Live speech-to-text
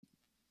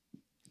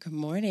Good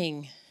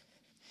morning.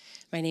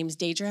 My name is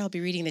Deidre. I'll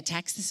be reading the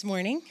text this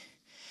morning.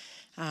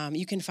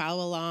 You can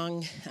follow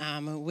along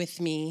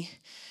with me.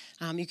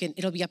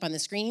 It'll be up on the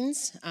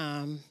screens.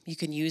 You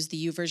can use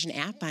the YouVersion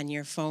app on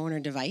your phone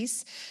or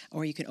device,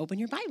 or you can open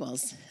your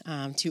Bibles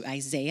to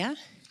Isaiah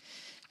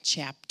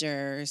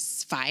chapter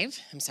 5,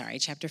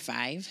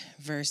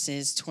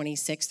 verses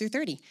 26 through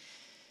 30.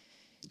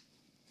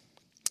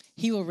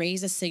 He will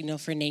raise a signal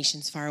for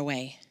nations far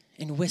away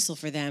and whistle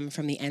for them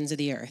from the ends of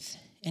the earth.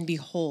 And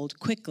behold,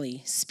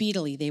 quickly,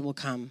 speedily they will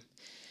come.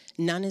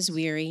 None is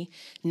weary,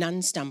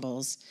 none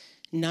stumbles,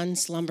 none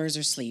slumbers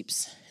or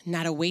sleeps.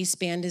 Not a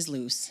waistband is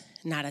loose,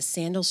 not a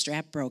sandal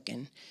strap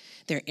broken.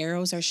 Their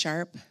arrows are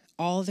sharp,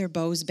 all their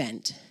bows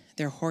bent.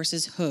 Their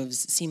horses'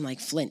 hooves seem like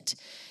flint,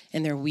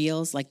 and their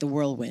wheels like the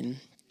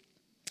whirlwind.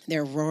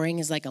 Their roaring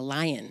is like a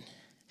lion.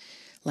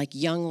 Like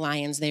young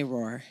lions they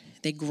roar.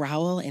 They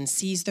growl and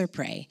seize their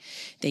prey.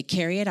 They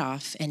carry it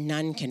off, and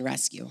none can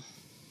rescue.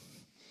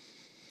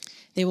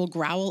 They will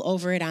growl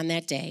over it on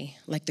that day,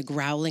 like the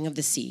growling of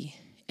the sea.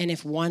 And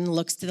if one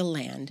looks to the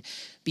land,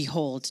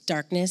 behold,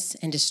 darkness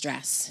and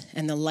distress,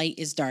 and the light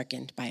is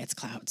darkened by its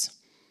clouds.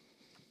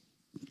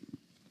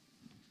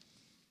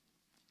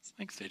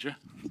 Thanks, Deidre.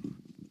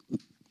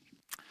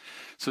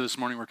 So this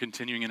morning we're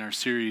continuing in our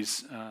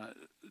series,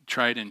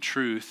 Tried in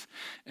Truth.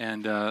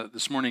 And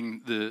this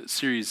morning the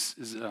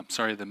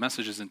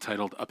message is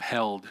entitled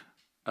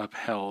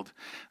Upheld.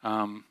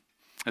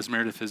 As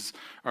Meredith has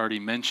already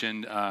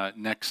mentioned,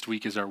 next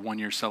week is our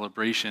one-year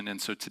celebration,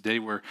 and so today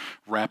we're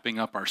wrapping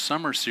up our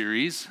summer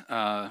series,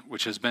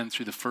 which has been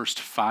through the first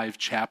 5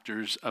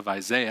 chapters of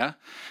Isaiah.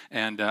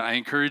 And I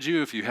encourage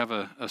you, if you have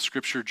a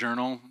scripture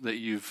journal that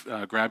you've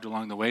grabbed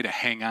along the way, to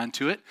hang on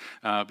to it,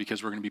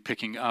 because we're going to be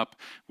picking up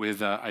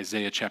with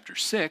Isaiah chapter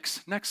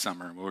 6 next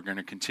summer. We're going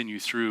to continue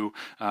through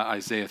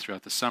Isaiah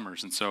throughout the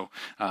summers, and so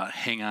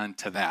hang on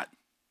to that.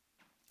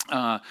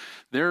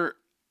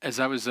 As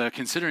I was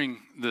considering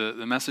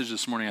the message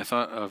this morning, I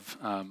thought of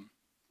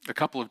a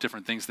couple of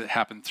different things that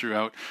happened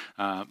throughout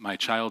my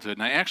childhood.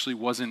 And I actually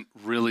wasn't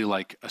really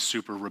like a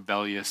super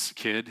rebellious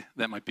kid.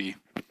 That might be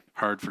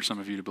hard for some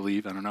of you to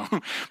believe, I don't know.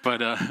 But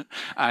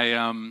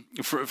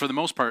for the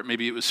most part,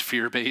 maybe it was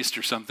fear-based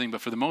or something,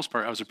 but for the most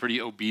part, I was a pretty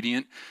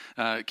obedient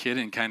kid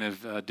and kind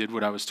of did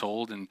what I was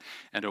told and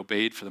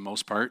obeyed for the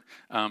most part.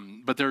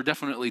 But there are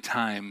definitely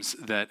times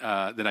that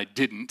I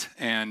didn't,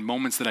 and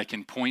moments that I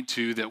can point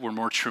to that were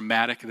more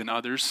traumatic than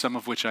others, some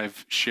of which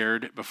I've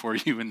shared before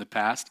you in the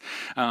past.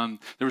 There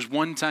was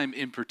one time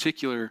in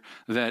particular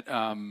that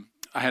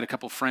I had a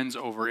couple friends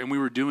over, and we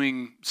were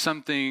doing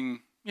something,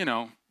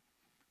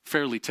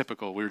 fairly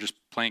typical. We were just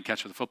playing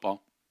catch with a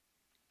football.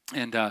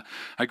 And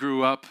I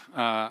grew up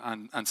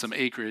on some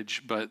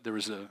acreage, but there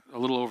was a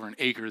little over an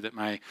acre that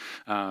my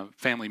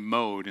family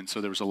mowed, and so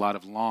there was a lot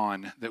of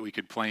lawn that we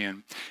could play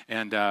in.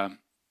 And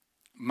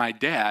my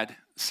dad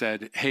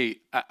said, hey,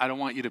 I don't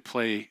want you to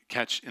play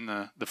catch in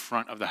the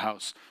front of the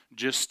house.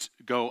 Just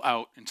go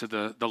out into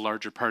the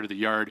larger part of the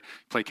yard,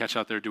 play catch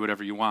out there, do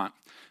whatever you want.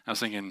 I was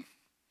thinking,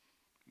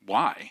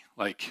 why?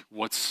 Like,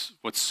 what's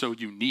so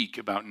unique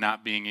about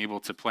not being able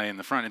to play in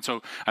the front? And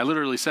so I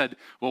literally said,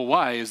 well,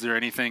 why? Is there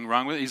anything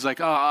wrong with it? He's like,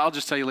 oh, I'll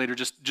just tell you later.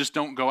 Just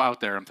don't go out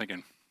there. I'm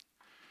thinking,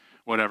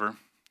 whatever.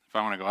 If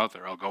I want to go out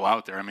there, I'll go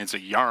out there. I mean, it's a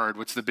yard.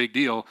 What's the big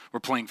deal? We're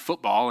playing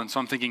football. And so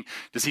I'm thinking,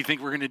 does he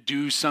think we're going to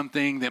do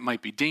something that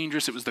might be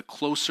dangerous? It was the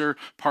closer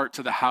part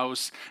to the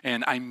house,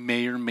 and I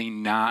may or may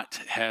not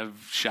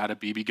have shot a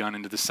BB gun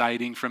into the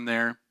siding from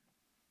there.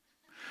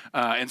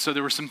 And so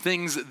there were some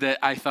things that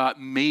I thought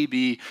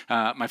maybe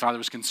my father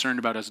was concerned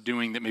about us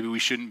doing, that maybe we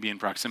shouldn't be in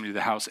proximity to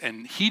the house.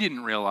 And he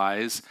didn't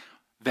realize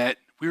that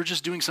we were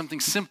just doing something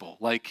simple,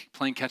 like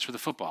playing catch with a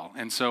football.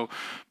 And so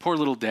poor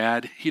little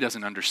dad, he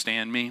doesn't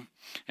understand me.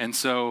 And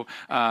so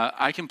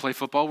I can play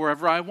football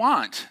wherever I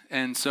want.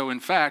 And so, in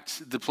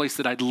fact, the place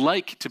that I'd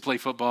like to play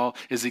football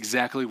is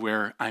exactly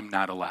where I'm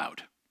not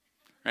allowed.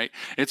 Right?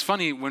 It's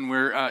funny, when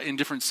we're in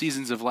different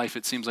seasons of life,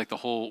 it seems like the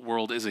whole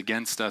world is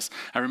against us.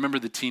 I remember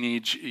the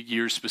teenage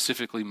years,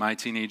 specifically my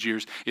teenage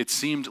years. It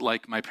seemed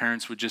like my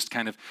parents would just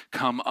kind of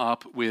come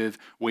up with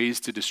ways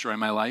to destroy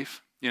my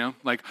life.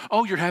 Like,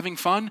 oh, you're having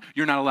fun?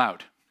 You're not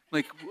allowed.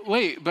 Like,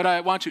 wait, but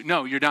I want to.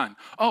 No, you're done.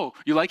 Oh,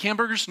 you like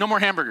hamburgers? No more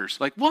hamburgers.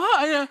 Like,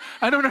 what?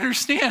 I don't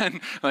understand.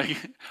 Like,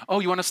 oh,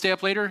 you want to stay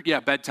up later?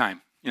 Yeah,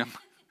 bedtime.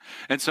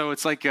 And so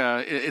it's like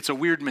it's a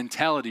weird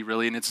mentality,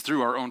 really, and it's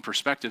through our own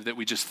perspective that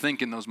we just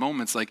think in those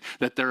moments like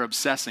that they're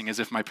obsessing, as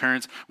if my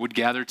parents would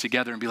gather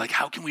together and be like,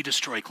 how can we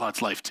destroy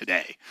Claude's life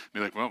today? Be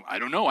like, well, I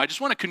don't know. I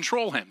just want to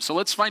control him, so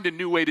let's find a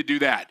new way to do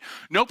that.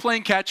 No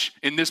playing catch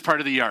in this part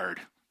of the yard.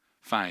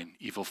 Fine,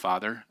 evil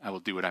father, I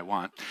will do what I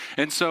want.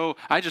 And so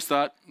I just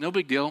thought, no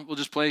big deal, we'll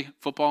just play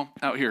football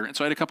out here. And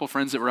so I had a couple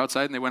friends that were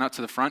outside, and they went out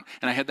to the front,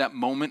 and I had that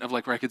moment of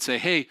like where I could say,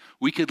 hey,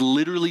 we could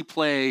literally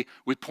play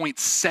with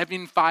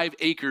 0.75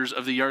 acres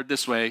of the yard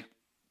this way.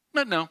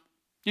 But no,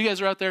 you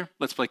guys are out there,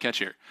 let's play catch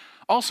here.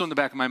 Also in the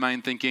back of my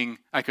mind thinking,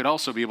 I could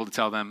also be able to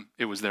tell them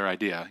it was their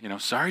idea.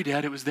 Sorry,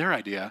 Dad, it was their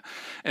idea.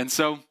 And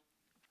so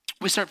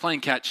we start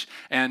playing catch,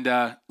 and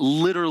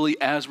literally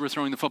as we're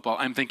throwing the football,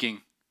 I'm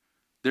thinking,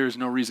 there is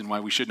no reason why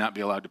we should not be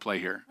allowed to play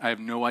here. I have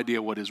no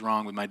idea what is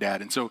wrong with my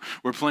dad. And so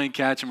we're playing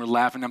catch and we're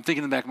laughing. I'm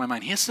thinking in the back of my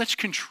mind, he has such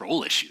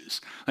control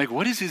issues. Like,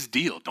 what is his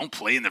deal? Don't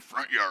play in the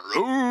front yard.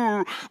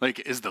 Ooh. Like,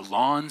 is the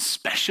lawn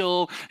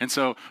special? And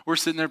so we're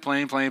sitting there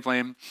playing.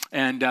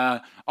 And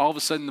all of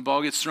a sudden the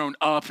ball gets thrown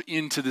up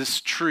into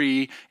this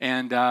tree.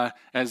 And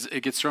as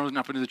it gets thrown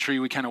up into the tree,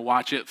 we kind of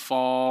watch it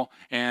fall.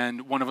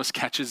 And one of us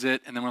catches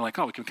it. And then we're like,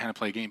 oh, we can kind of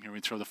play a game here. We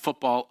throw the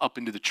football up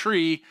into the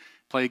tree,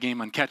 play a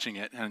game on catching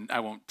it, and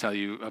I won't tell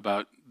you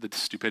about the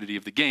stupidity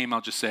of the game.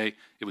 I'll just say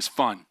it was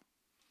fun.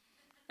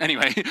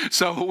 Anyway,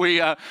 so we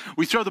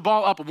throw the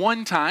ball up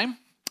one time,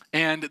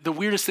 and the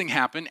weirdest thing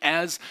happened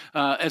as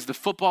the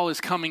football is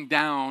coming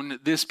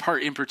down. This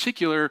part in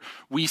particular,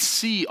 we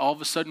see all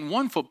of a sudden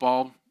one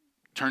football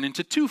turn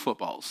into two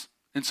footballs,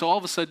 and so all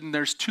of a sudden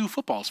there's two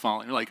footballs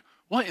falling. You're like,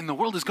 what in the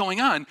world is going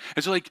on?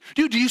 And so like,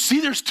 dude, do you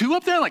see there's two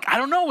up there? Like, I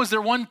don't know. Was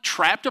there one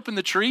trapped up in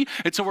the tree?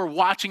 And so we're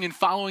watching and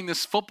following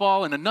this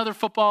football and another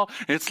football.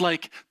 And it's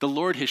like the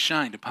Lord has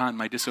shined upon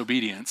my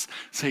disobedience.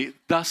 Say,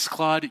 thus,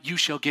 Claude, you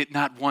shall get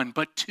not one,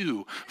 but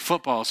two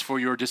footballs for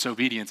your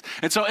disobedience.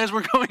 And so as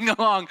we're going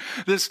along,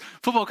 this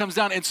football comes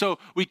down. And so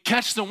we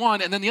catch the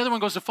one, and then the other one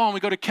goes to fall, and we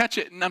go to catch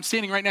it. And I'm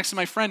standing right next to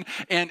my friend,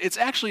 and it's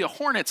actually a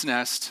hornet's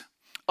nest,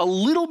 a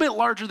little bit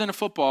larger than a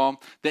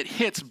football, that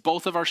hits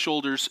both of our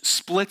shoulders,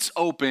 splits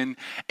open,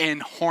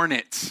 and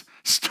hornets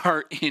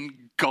start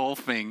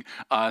engulfing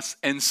us.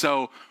 And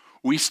so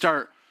we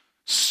start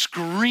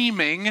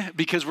screaming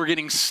because we're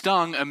getting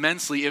stung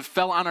immensely. It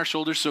fell on our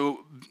shoulders,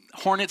 so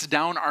hornets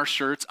down our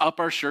shirts, up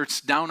our shirts,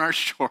 down our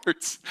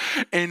shorts,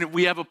 and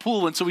we have a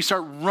pool, and so we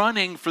start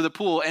running for the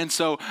pool, and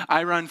so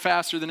I run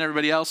faster than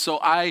everybody else, so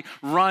I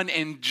run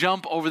and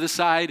jump over the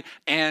side,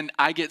 and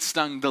I get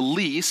stung the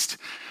least.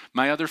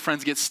 My other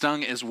friends get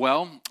stung as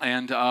well,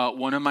 and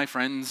one of my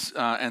friends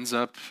ends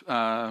up,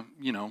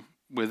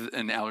 with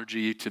an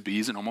allergy to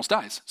bees and almost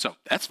dies. So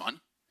that's fun.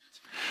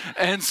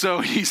 And so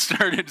he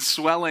started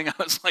swelling. I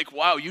was like,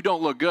 wow, you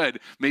don't look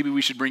good. Maybe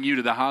we should bring you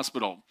to the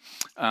hospital.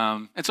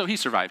 And so he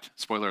survived.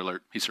 Spoiler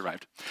alert, he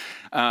survived.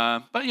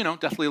 But,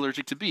 deathly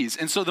allergic to bees.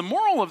 And so the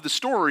moral of the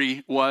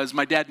story was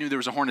my dad knew there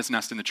was a hornet's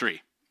nest in the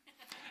tree.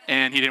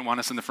 And he didn't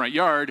want us in the front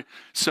yard,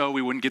 so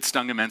we wouldn't get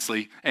stung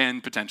immensely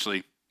and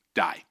potentially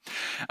die,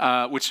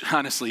 which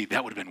honestly,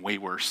 that would have been way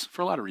worse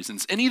for a lot of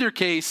reasons. In either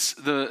case,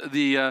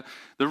 the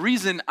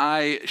reason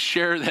I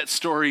share that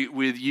story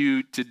with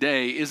you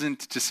today isn't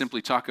to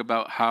simply talk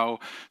about how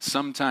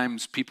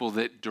sometimes people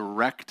that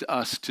direct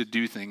us to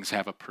do things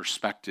have a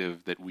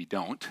perspective that we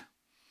don't,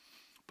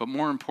 but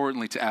more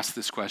importantly, to ask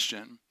this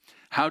question: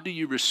 how do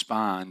you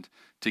respond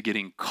to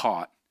getting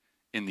caught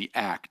in the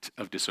act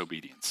of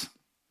disobedience?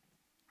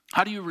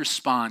 How do you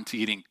respond to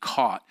getting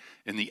caught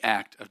in the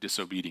act of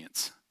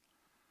disobedience?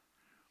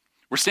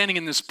 We're standing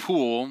in this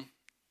pool,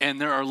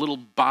 and there are little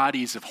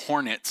bodies of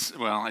hornets.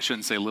 Well, I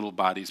shouldn't say little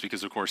bodies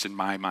because, of course, in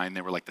my mind,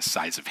 they were like the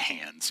size of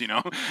hands,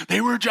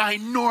 They were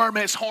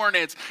ginormous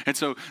hornets. And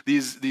so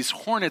these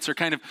hornets are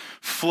kind of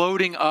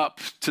floating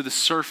up to the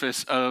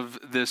surface of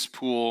this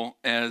pool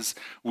as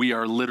we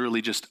are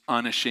literally just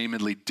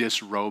unashamedly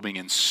disrobing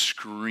and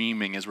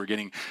screaming as we're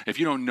getting. If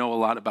you don't know a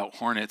lot about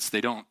hornets, they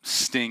don't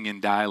sting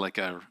and die like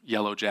a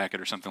yellow jacket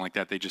or something like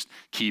that. They just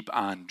keep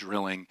on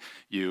drilling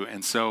you.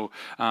 And so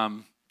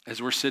as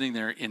we're sitting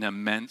there in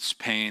immense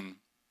pain,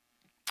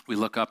 we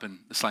look up and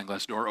the sliding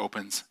glass door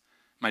opens.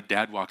 My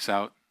dad walks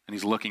out and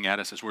he's looking at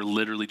us as we're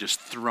literally just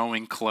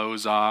throwing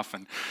clothes off.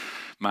 And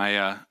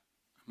my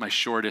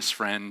shortest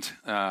friend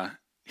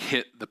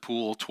hit the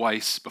pool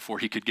twice before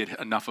he could get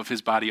enough of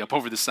his body up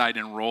over the side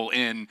and roll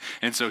in.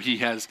 And so he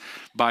has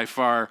by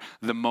far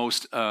the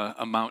most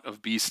amount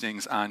of bee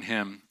stings on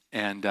him.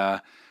 And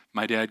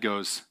my dad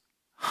goes,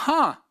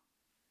 "Huh,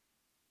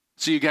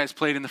 so you guys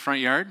played in the front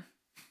yard?"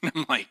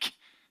 I'm like,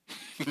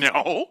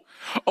 "No.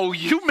 Oh,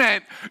 you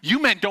meant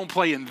don't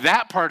play in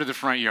that part of the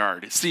front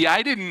yard. See,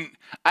 I didn't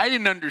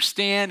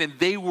understand, and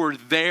they were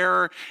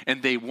there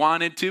and they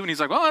wanted to." And he's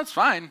like, "Well, that's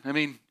fine. I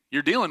mean,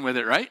 you're dealing with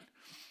it, right?"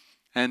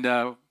 And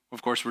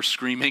of course, we're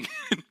screaming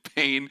in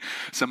pain.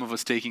 Some of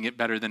us taking it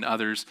better than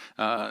others.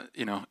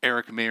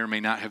 Eric may or may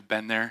not have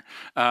been there.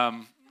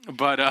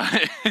 But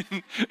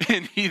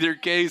in either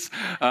case,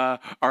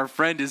 our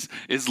friend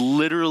is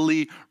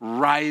literally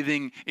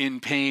writhing in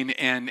pain,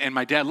 and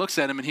my dad looks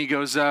at him and he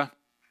goes,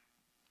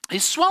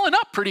 "He's swelling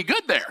up pretty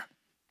good there."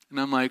 And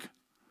I'm like,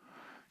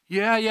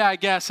 yeah, I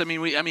guess. I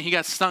mean, he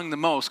got stung the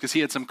most because he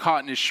had some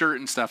caught in his shirt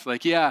and stuff.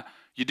 Like, "Yeah,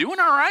 you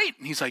doing all right?"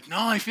 And he's like, "No,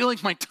 I feel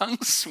like my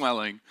tongue's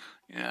swelling."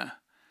 Yeah.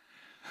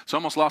 So I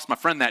almost lost my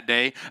friend that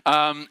day.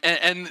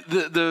 And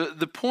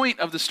the point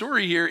of the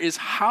story here is,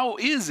 how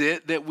is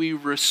it that we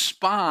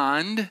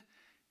respond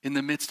in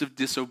the midst of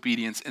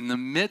disobedience? In the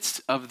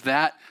midst of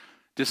that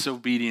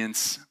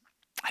disobedience,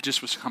 I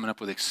just was coming up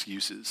with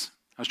excuses.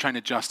 I was trying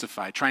to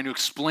justify, trying to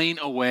explain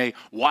away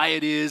why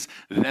it is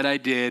that I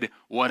did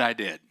what I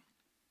did.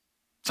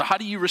 So how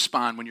do you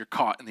respond when you're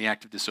caught in the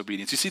act of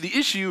disobedience? You see, the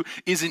issue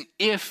isn't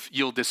if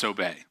you'll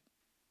disobey.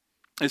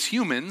 as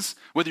humans,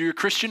 whether you're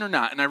Christian or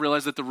not, and I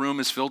realize that the room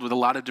is filled with a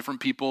lot of different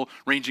people,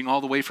 ranging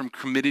all the way from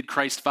committed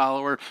Christ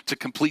follower to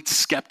complete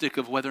skeptic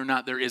of whether or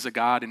not there is a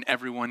God, and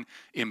everyone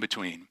in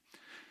between.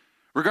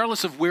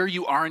 Regardless of where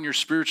you are in your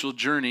spiritual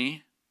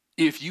journey,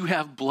 if you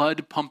have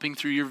blood pumping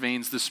through your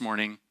veins this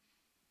morning,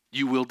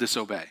 you will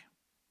disobey.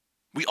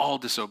 We all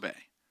disobey.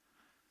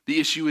 The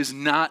issue is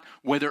not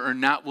whether or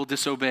not we'll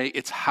disobey,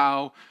 it's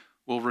how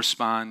we'll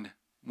respond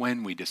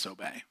when we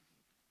disobey.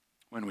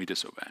 When we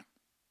disobey.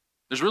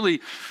 There's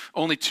really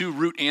only two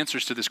root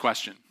answers to this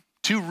question,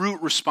 two root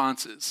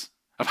responses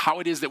of how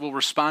it is that we'll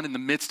respond in the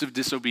midst of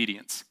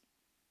disobedience.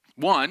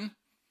 One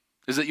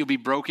is that you'll be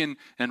broken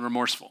and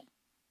remorseful.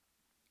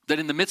 That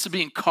in the midst of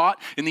being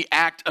caught in the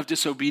act of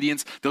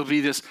disobedience, there'll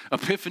be this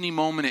epiphany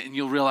moment and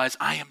you'll realize,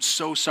 I am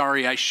so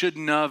sorry, I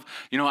shouldn't have,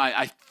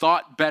 I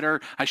thought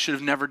better, I should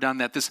have never done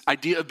that. This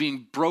idea of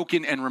being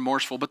broken and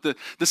remorseful. But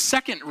the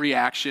second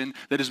reaction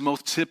that is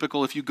most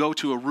typical if you go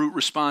to a root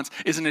response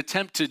is an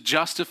attempt to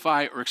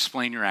justify or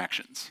explain your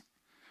actions.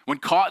 When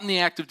caught in the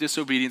act of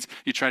disobedience,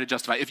 you try to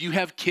justify. If you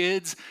have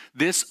kids,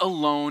 this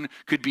alone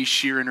could be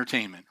sheer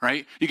entertainment,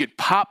 right? You could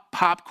pop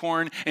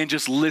popcorn and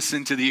just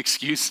listen to the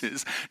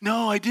excuses.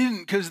 No, I didn't,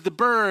 because the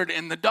bird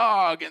and the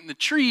dog and the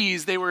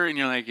trees, and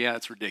you're like, yeah,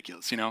 that's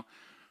ridiculous,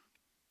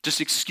 Just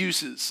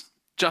excuses,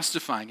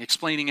 justifying,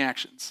 explaining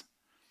actions.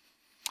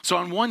 So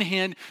on one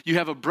hand, you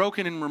have a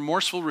broken and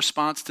remorseful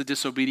response to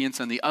disobedience.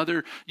 On the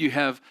other, you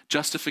have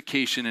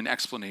justification and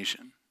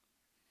explanation.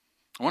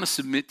 I want to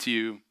submit to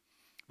you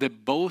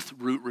that both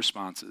root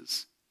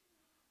responses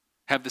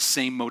have the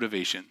same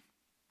motivation: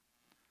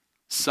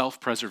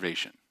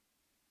 self-preservation.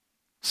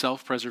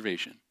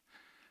 Self-preservation.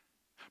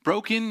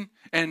 Broken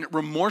and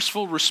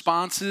remorseful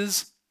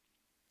responses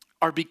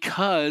are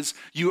because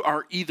you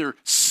are either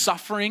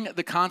suffering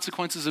the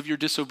consequences of your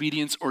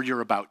disobedience or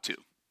you're about to.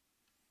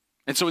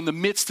 And so in the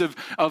midst of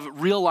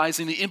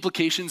realizing the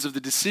implications of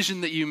the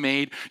decision that you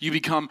made, you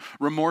become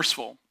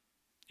remorseful.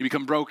 You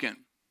become broken.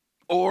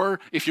 Or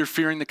if you're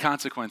fearing the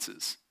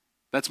consequences.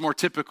 That's more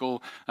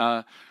typical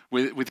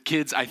with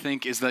kids, I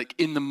think, is like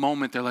in the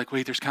moment, they're like,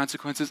 wait, there's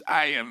consequences?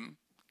 I am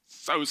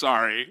so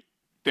sorry,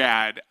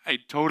 Dad. I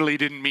totally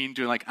didn't mean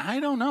to. Like,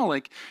 I don't know.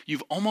 Like,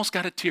 you've almost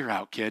got a tear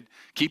out, kid.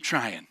 Keep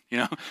trying.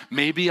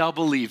 Maybe I'll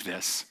believe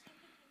this.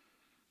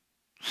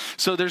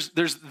 So there's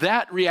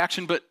that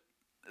reaction, but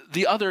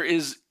the other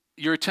is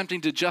you're attempting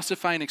to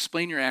justify and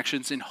explain your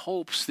actions in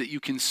hopes that you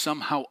can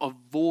somehow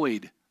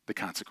avoid the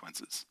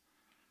consequences.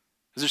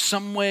 Is there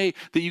some way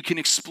that you can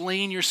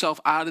explain yourself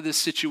out of this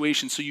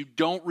situation so you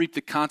don't reap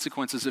the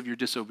consequences of your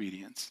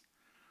disobedience?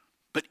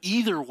 But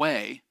either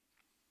way,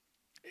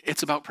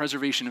 it's about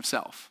preservation of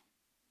self.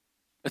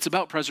 It's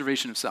about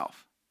preservation of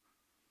self.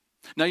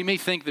 Now, you may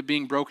think that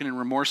being broken and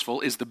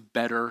remorseful is the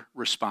better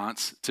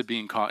response to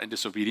being caught in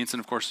disobedience, and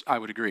of course, I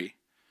would agree.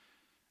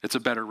 It's a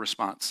better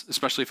response,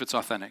 especially if it's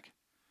authentic.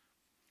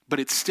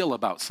 But it's still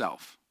about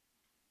self.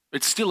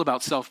 It's still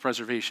about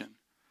self-preservation.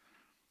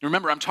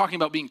 Remember, I'm talking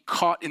about being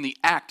caught in the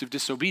act of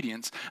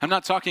disobedience. I'm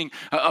not talking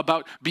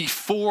about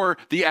before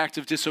the act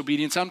of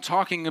disobedience. I'm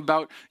talking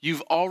about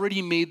you've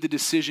already made the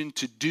decision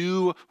to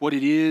do what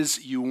it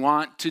is you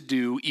want to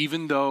do,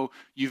 even though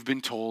you've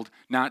been told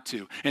not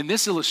to. And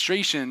this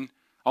illustration,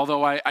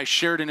 although I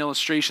shared an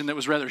illustration that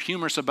was rather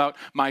humorous about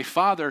my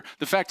father,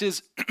 the fact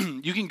is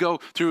you can go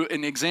through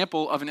an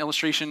example of an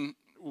illustration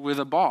with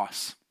a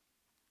boss.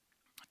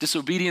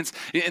 Disobedience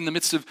in the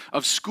midst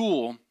of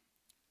school,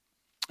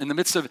 in the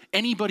midst of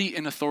anybody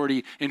in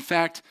authority, in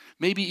fact,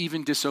 maybe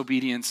even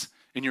disobedience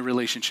in your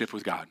relationship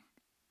with God.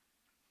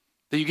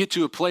 That you get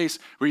to a place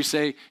where you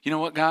say, you know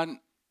what, God,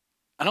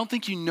 I don't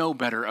think you know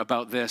better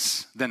about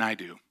this than I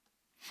do.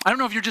 I don't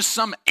know if you're just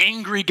some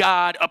angry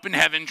God up in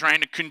heaven trying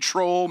to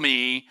control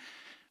me,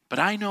 but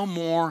I know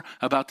more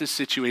about this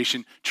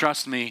situation.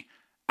 Trust me,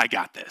 I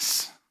got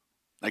this.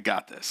 I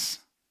got this.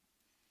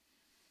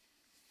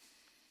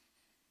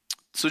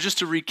 So just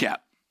to recap,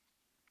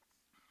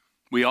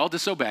 we all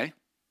disobey.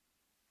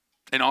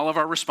 And all of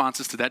our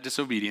responses to that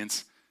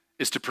disobedience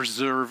is to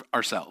preserve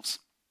ourselves.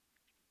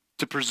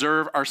 To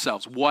preserve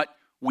ourselves, what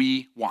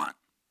we want.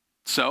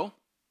 So,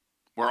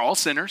 we're all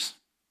sinners,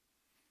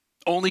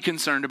 only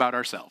concerned about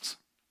ourselves.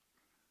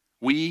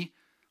 We,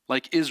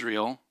 like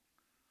Israel,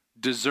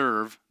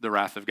 deserve the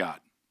wrath of God.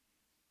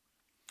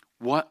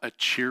 What a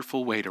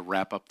cheerful way to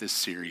wrap up this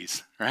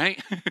series,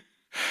 right?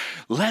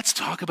 Let's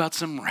talk about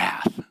some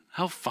wrath.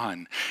 How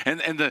fun.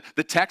 And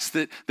the text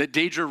that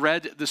Deidre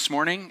read this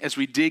morning, as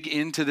we dig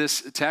into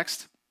this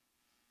text,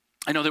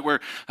 I know that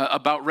we're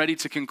about ready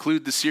to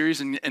conclude the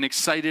series and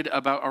excited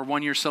about our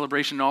one-year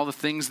celebration and all the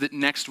things that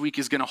next week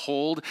is going to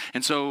hold.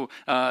 And so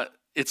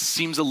it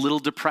seems a little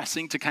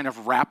depressing to kind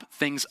of wrap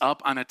things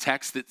up on a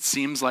text that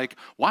seems like,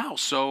 wow,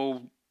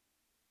 so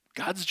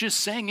God's just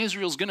saying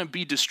Israel's going to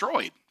be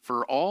destroyed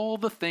for all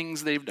the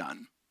things they've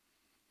done.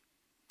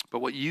 But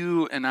what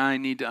you and I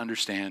need to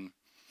understand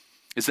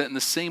is that in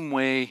the same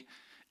way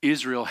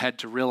Israel had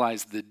to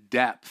realize the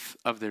depth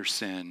of their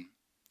sin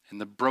and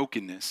the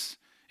brokenness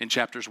in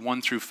chapters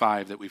 1 through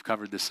 5 that we've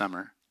covered this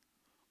summer,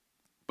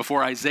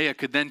 before Isaiah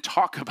could then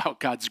talk about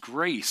God's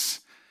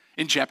grace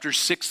in chapters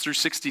 6 through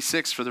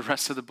 66 for the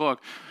rest of the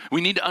book.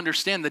 We need to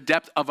understand the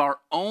depth of our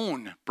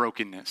own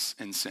brokenness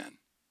and sin.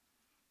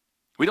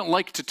 We don't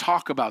like to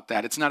talk about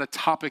that. It's not a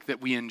topic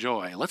that we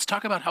enjoy. Let's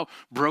talk about how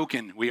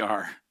broken we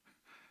are.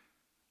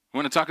 We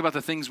want to talk about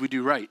the things we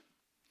do right.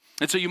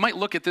 And so you might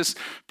look at this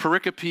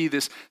pericope,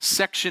 this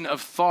section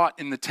of thought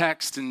in the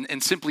text,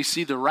 and simply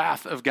see the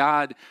wrath of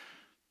God.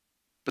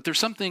 But there's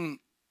something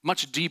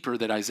much deeper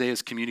that Isaiah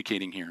is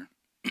communicating here.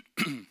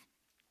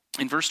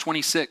 In verse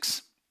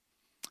 26,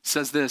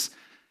 says this,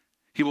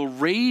 he will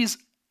raise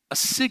a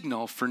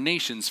signal for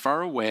nations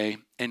far away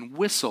and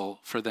whistle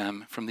for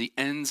them from the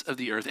ends of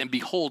the earth. And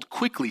behold,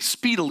 quickly,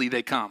 speedily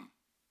they come.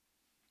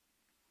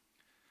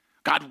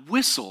 God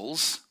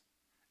whistles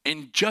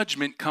and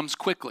judgment comes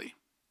quickly.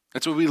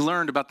 That's what we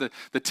learned about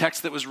the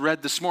text that was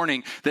read this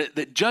morning,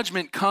 that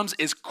judgment comes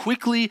as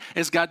quickly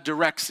as God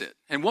directs it.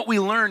 And what we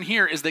learn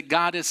here is that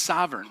God is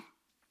sovereign.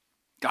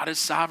 God is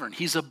sovereign.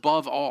 He's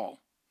above all.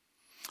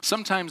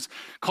 Sometimes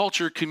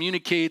culture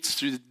communicates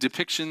through the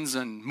depictions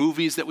and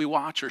movies that we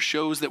watch or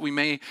shows that we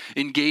may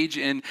engage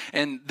in,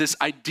 and this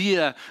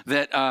idea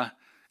that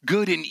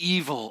good and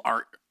evil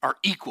are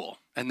equal,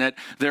 and that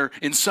they're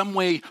in some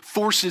way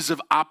forces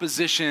of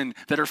opposition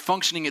that are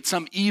functioning at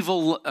some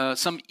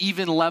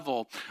even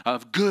level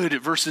of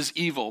good versus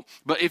evil.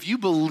 But if you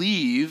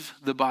believe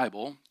the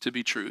Bible to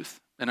be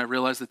truth, and I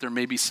realize that there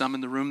may be some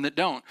in the room that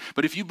don't,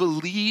 but if you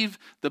believe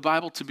the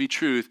Bible to be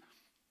truth,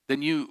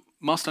 then you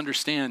must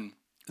understand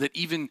that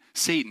even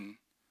Satan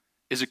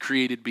is a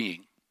created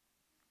being,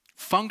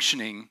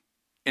 functioning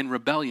in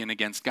rebellion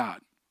against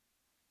God.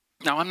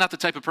 Now, I'm not the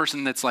type of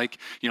person that's like,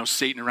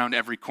 Satan around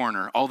every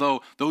corner,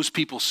 although those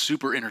people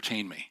super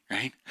entertain me,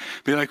 right?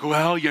 Be like,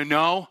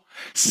 well,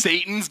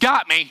 Satan's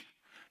got me.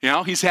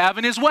 He's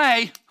having his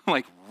way. I'm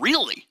like,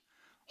 really?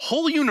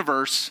 Whole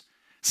universe,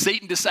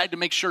 Satan decided to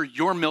make sure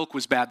your milk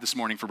was bad this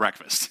morning for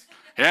breakfast.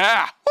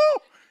 Yeah,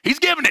 woo, he's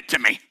giving it to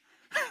me.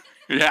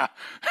 Yeah,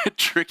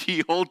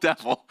 tricky old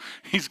devil.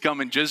 He's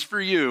coming just for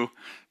you,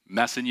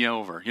 messing you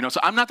over. So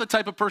I'm not the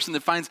type of person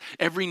that finds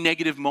every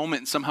negative moment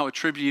and somehow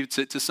attributes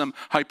it to some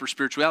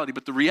hyper-spirituality.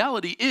 But the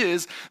reality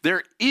is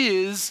there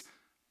is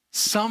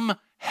some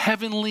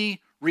heavenly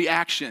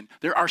reaction.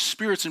 There are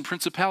spirits and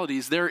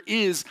principalities. There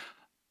is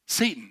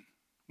Satan.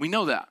 We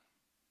know that.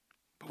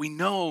 But we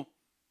know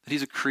that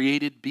he's a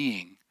created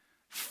being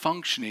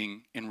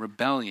functioning in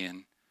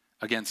rebellion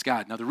against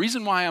God. Now, the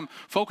reason why I'm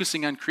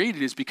focusing on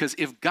created is because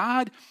if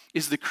God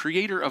is the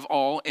creator of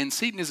all and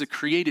Satan is a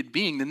created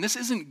being, then this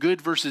isn't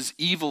good versus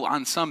evil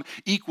on some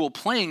equal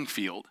playing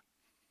field.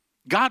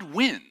 God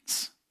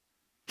wins.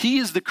 He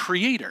is the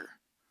creator.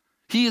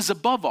 He is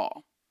above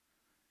all.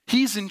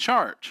 He's in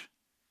charge.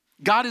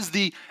 God is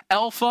the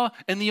Alpha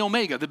and the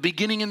Omega, the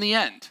beginning and the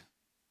end.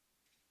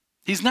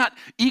 He's not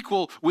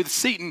equal with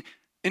Satan.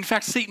 In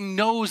fact, Satan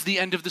knows the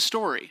end of the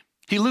story.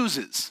 He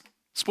loses.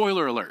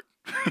 Spoiler alert.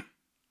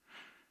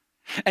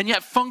 And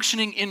yet,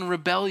 functioning in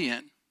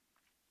rebellion,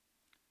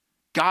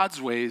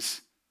 God's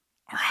ways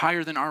are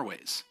higher than our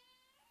ways.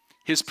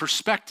 His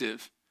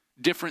perspective,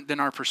 different than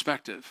our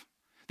perspective.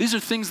 These are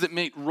things that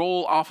may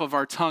roll off of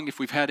our tongue if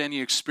we've had any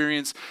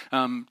experience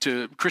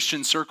to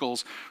Christian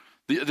circles.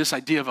 This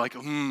idea of like,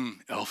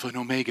 Alpha and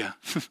Omega,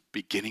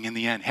 beginning and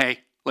the end. Hey,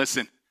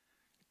 listen,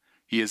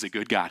 he is a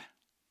good God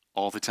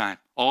all the time.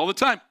 All the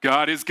time.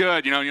 God is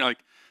good. And you're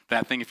like,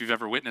 that thing, if you've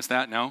ever witnessed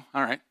that, no?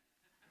 All right.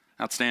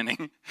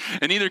 Outstanding.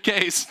 In either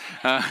case,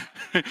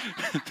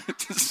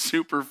 it's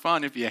super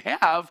fun if you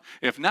have.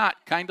 If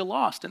not, kind of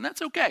lost, and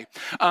that's okay.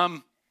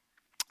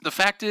 The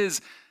fact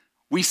is,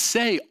 we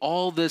say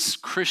all this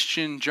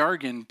Christian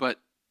jargon, but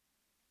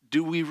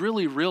do we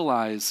really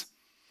realize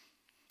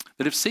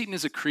that if Satan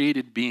is a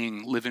created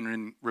being living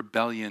in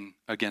rebellion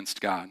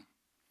against God,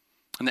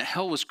 and that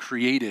hell was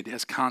created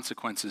as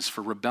consequences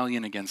for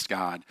rebellion against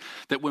God,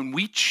 that when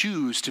we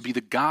choose to be the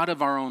God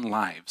of our own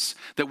lives,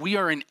 that we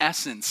are in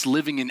essence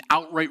living in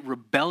outright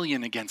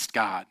rebellion against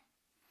God.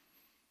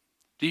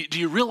 Do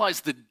you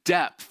realize the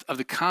depth of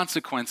the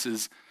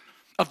consequences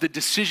of the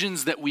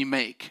decisions that we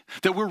make?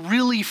 That we're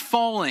really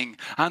falling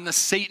on the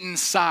Satan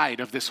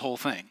side of this whole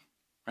thing,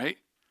 right?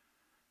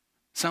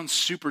 Sounds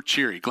super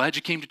cheery. Glad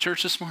you came to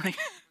church this morning?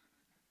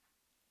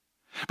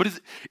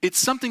 But it's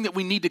something that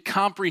we need to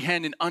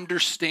comprehend and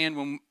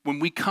understand when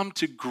we come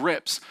to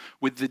grips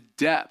with the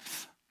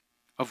depth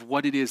of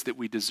what it is that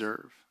we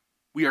deserve.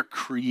 We are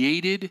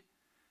created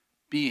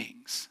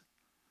beings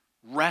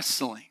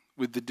wrestling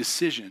with the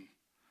decision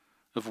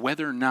of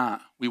whether or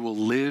not we will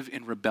live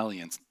in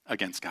rebellion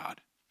against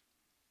God.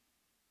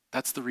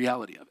 That's the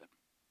reality of it.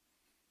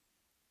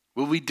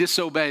 Will we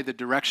disobey the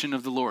direction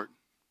of the Lord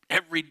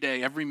every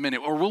day, every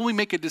minute, or will we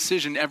make a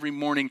decision every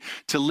morning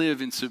to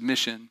live in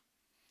submission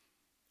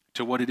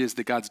to what it is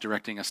that God's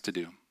directing us to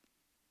do?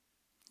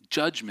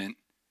 Judgment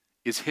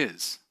is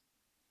his.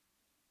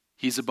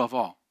 He's above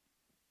all.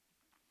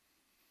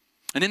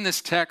 And in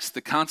this text,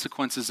 the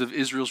consequences of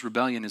Israel's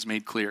rebellion is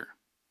made clear.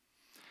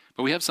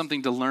 But we have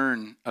something to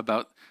learn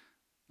about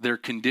their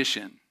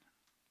condition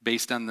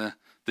based on the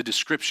the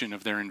description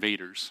of their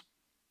invaders.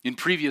 In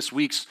previous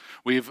weeks,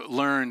 we've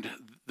learned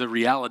the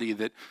reality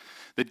that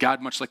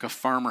God, much like a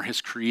farmer,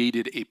 has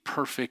created a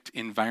perfect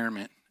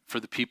environment for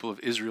the people of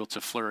Israel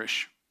to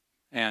flourish.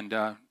 And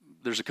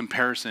there's a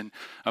comparison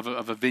of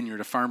a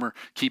vineyard, a farmer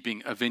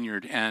keeping a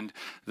vineyard, and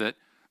that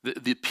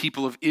the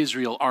people of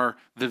Israel are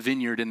the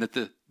vineyard, and that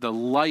the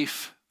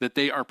life that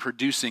they are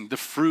producing, the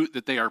fruit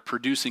that they are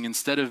producing,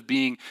 instead of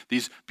being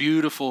these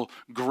beautiful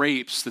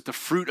grapes, that the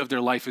fruit of their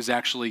life is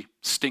actually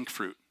stink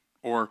fruit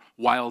or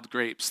wild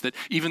grapes. That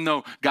even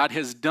though God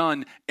has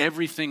done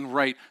everything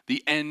right,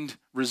 the end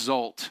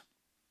result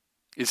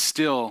is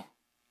still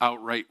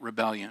outright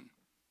rebellion.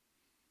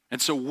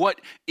 And so what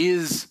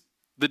is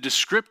the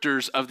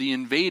descriptors of the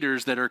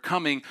invaders that are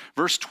coming?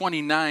 Verse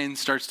 29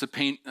 starts to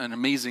paint an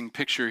amazing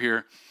picture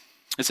here.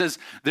 It says,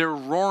 their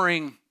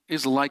roaring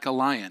is like a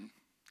lion.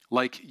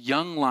 Like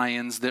young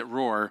lions that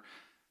roar,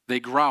 they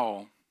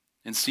growl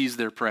and seize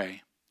their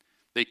prey.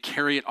 They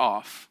carry it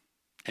off,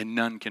 and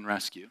none can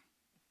rescue.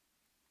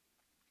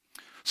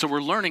 So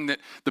we're learning that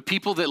the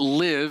people that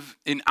live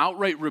in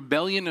outright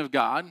rebellion of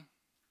God,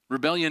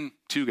 rebellion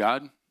to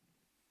God,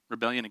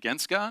 rebellion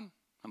against God.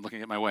 I'm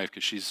looking at my wife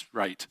because she's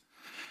right.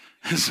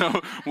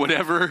 So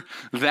whatever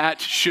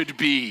that should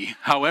be,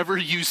 however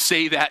you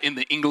say that in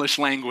the English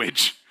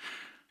language,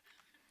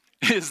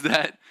 is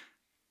that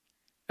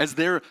as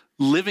they're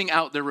living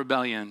out their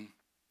rebellion,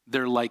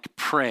 they're like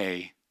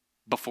prey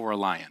before a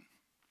lion.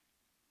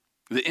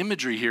 The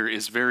imagery here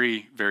is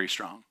very, very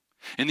strong.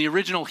 In the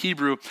original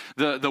Hebrew,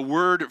 the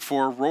word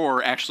for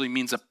roar actually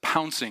means a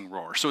pouncing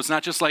roar. So it's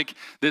not just like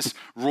this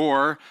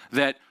roar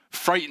that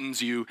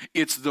frightens you.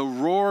 It's the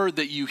roar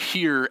that you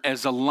hear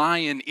as a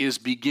lion is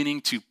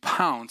beginning to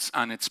pounce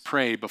on its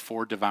prey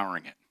before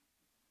devouring it.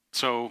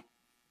 So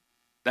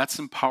that's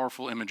some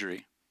powerful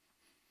imagery.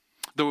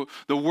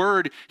 The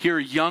word here,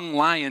 young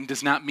lion,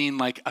 does not mean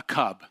like a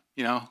cub,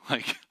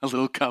 like a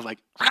little cub, like,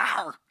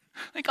 rawr.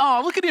 Like,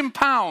 oh, look at him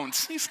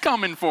pounce. He's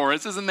coming for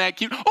us. Isn't that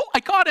cute? Oh,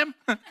 I caught him.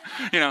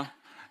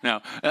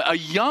 No. A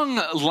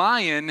young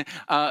lion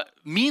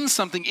means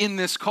something in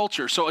this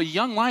culture. So a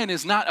young lion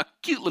is not a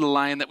cute little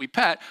lion that we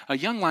pet. A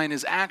young lion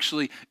is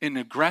actually an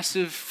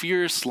aggressive,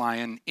 fierce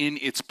lion in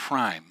its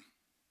prime,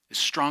 as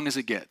strong as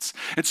it gets.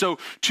 And so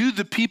to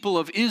the people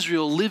of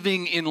Israel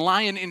living in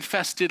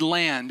lion-infested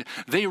land,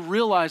 they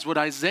realize what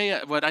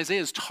Isaiah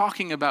is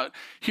talking about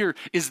here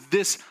is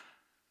this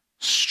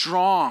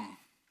strong,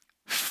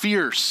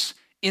 fierce,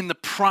 in the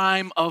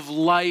prime of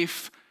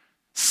life,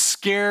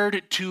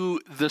 scared to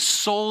the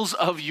soles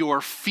of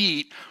your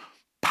feet,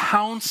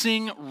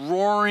 pouncing,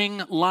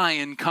 roaring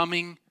lion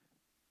coming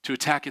to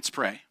attack its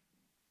prey.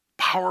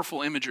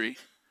 Powerful imagery.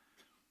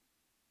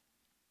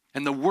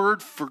 And the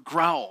word for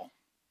growl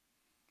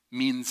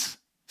means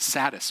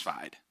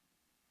satisfied.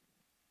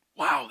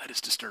 Wow, that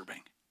is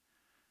disturbing.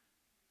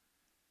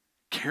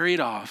 Carry it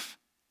off,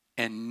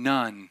 and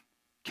none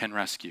can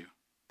rescue.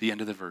 The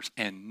end of the verse,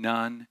 and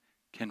none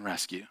can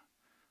rescue.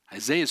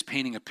 Isaiah is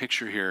painting a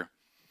picture here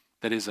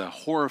that is a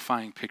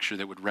horrifying picture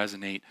that would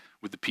resonate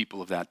with the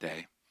people of that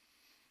day.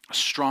 A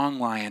strong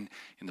lion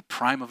in the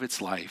prime of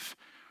its life,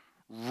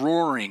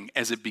 roaring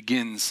as it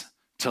begins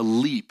to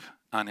leap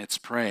on its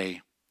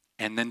prey,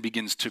 and then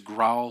begins to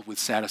growl with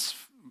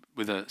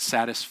a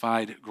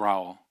satisfied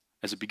growl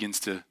as it begins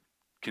to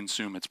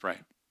consume its prey.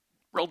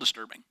 Real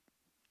disturbing.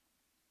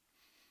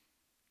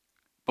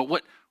 But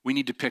what we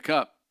need to pick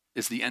up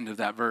is the end of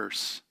that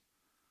verse.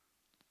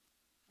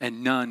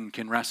 And none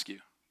can rescue.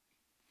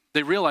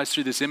 They realize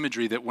through this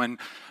imagery that when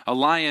a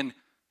lion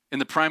in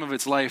the prime of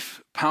its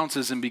life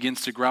pounces and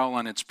begins to growl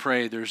on its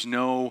prey, there's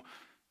no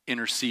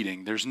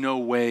interceding. There's no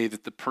way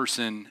that the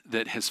person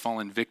that has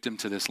fallen victim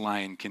to this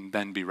lion can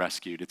then be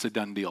rescued. It's a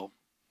done deal.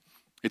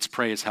 Its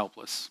prey is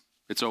helpless.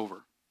 It's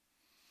over.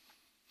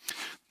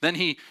 Then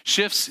he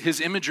shifts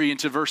his imagery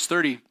into verse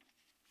 30.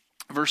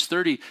 Verse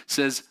 30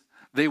 says,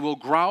 they will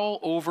growl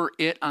over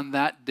it on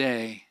that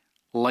day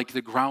like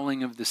the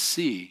growling of the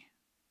sea.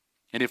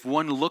 And if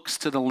one looks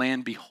to the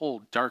land,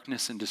 behold,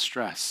 darkness and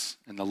distress,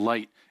 and the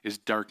light is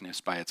darkness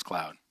by its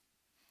cloud.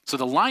 So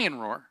the lion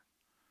roar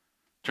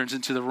turns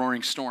into the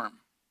roaring storm.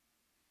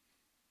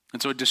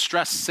 And so a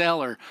distressed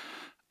sailor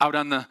out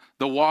on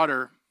the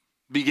water,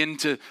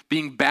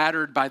 being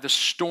battered by the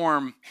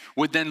storm,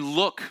 would then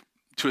look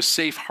to a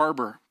safe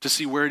harbor to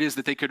see where it is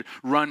that they could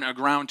run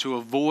aground to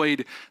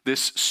avoid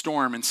this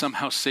storm and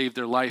somehow save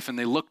their life. And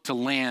they look to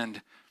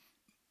land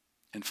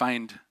and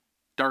find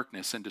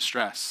darkness and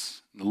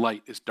distress. And the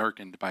light is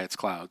darkened by its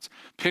clouds.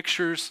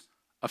 Pictures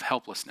of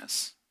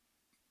helplessness.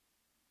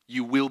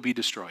 You will be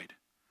destroyed.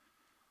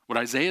 What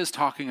Isaiah is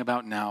talking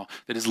about now,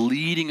 that is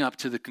leading up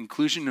to the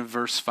conclusion of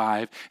verse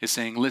 5, is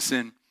saying,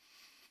 listen,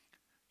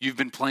 you've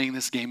been playing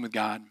this game with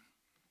God.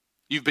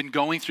 You've been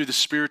going through the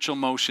spiritual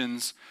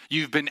motions.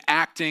 You've been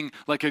acting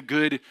like a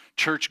good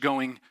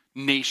church-going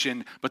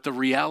nation. But the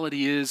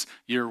reality is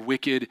you're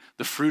wicked.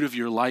 The fruit of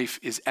your life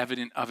is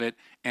evident of it.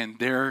 And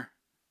there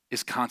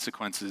is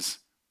consequences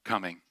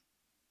coming.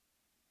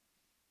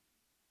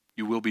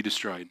 You will be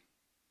destroyed.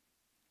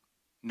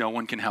 No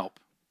one can help.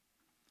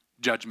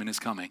 judgment is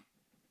coming.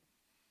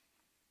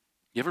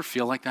 You ever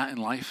feel like that in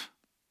life?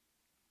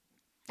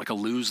 Like a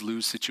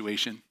lose-lose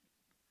situation?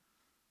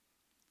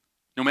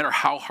 No matter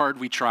how hard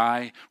we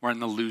try, we're on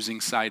the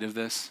losing side of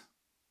this.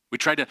 We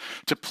try to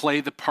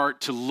play the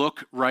part, to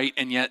look right,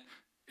 and yet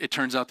it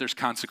turns out there's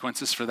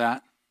consequences for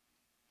that.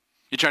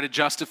 You try to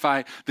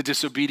justify the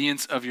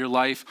disobedience of your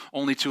life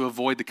only to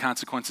avoid the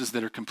consequences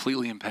that are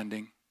completely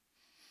impending.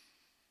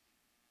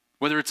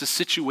 Whether it's a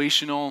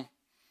situational,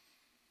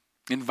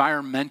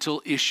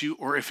 environmental issue,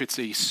 or if it's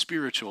a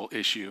spiritual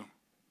issue,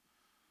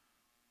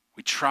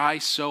 we try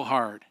so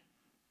hard,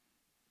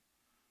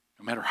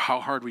 no matter how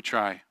hard we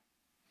try,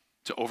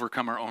 to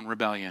overcome our own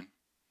rebellion.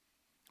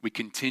 We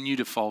continue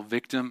to fall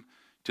victim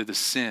to the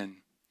sin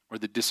or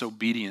the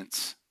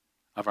disobedience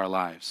of our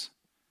lives,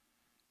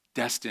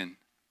 destined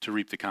to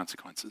reap the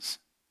consequences.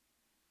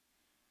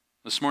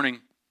 This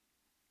morning,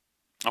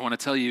 I want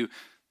to tell you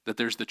that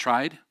there's the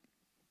tried,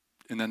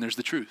 and then there's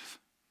the truth.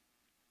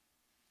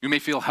 You may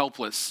feel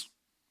helpless,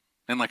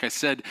 and like I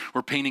said,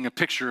 we're painting a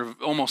picture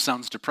of, almost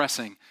sounds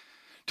depressing,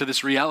 to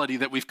this reality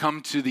that we've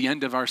come to the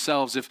end of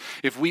ourselves.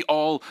 If we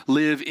all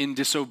live in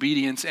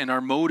disobedience and our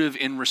motive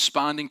in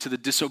responding to the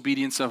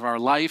disobedience of our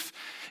life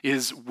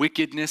is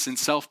wickedness and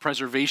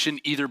self-preservation,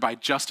 either by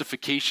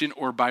justification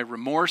or by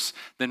remorse,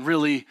 then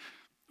really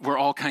we're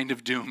all kind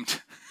of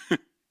doomed.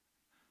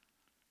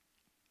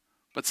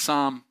 But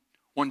Psalm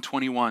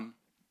 121,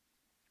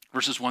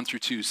 verses 1 through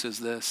 2 says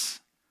this: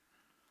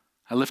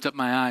 I lift up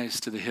my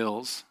eyes to the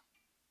hills.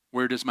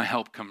 Where does my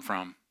help come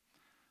from?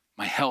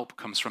 My help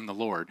comes from the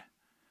Lord,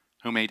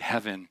 who made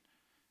heaven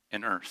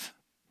and earth.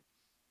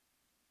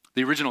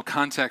 The original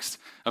context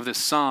of this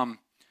psalm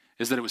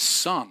is that it was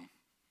sung.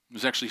 It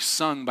was actually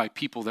sung by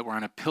people that were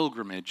on a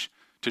pilgrimage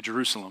to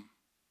Jerusalem.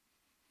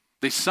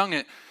 They sung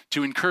it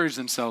to encourage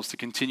themselves to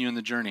continue in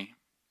the journey.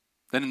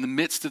 Then in the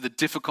midst of the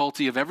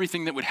difficulty of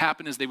everything that would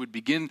happen as they would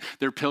begin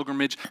their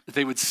pilgrimage,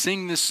 they would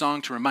sing this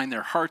song to remind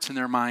their hearts and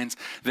their minds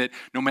that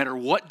no matter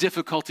what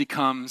difficulty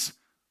comes,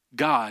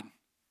 God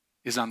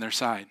is on their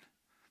side,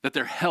 that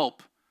their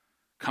help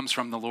comes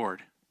from the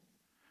Lord.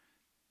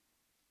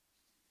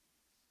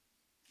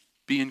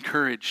 Be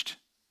encouraged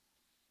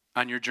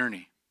on your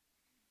journey.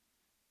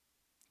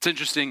 It's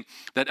interesting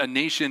that a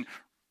nation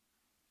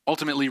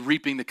ultimately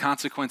reaping the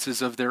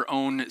consequences of their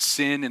own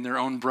sin and their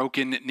own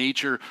broken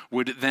nature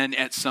would then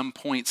at some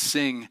point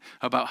sing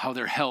about how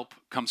their help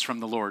comes from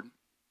the Lord.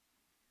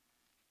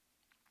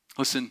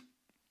 Listen,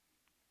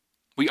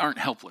 we aren't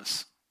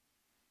helpless.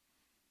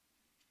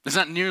 It's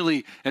not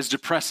nearly as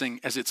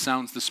depressing as it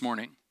sounds this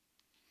morning.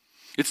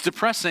 It's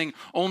depressing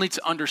only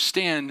to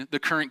understand the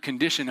current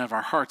condition of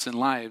our hearts and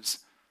lives.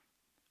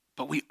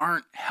 But we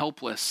aren't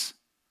helpless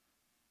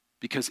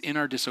because in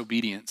our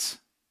disobedience,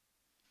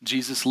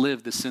 Jesus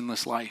lived the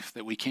sinless life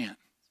that we can't.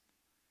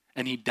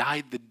 And he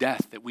died the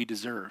death that we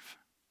deserve.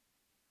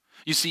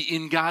 You see,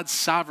 in God's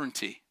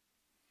sovereignty,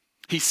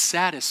 he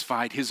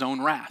satisfied his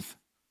own wrath.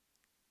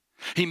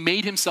 He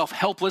made himself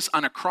helpless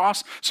on a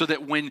cross so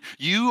that when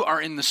you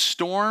are in the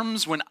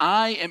storms, when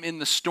I am in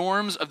the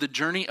storms of the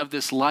journey of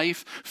this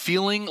life,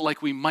 feeling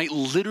like we might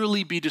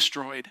literally be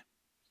destroyed,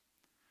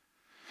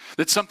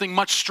 that something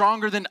much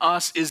stronger than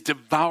us is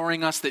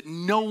devouring us, that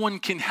no one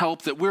can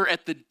help, that we're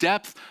at the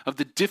depth of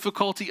the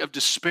difficulty of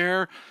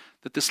despair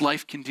that this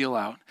life can deal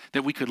out,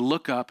 that we could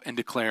look up and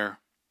declare,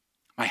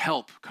 my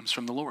help comes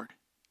from the Lord.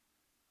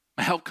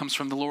 My help comes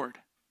from the Lord.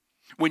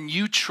 When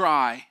you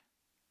try,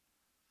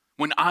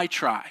 when I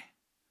try,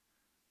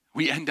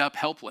 we end up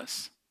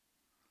helpless.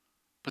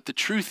 But the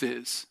truth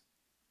is,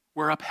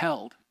 we're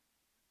upheld.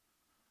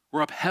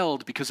 We're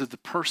upheld because of the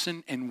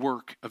person and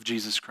work of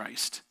Jesus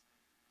Christ.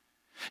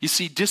 You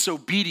see,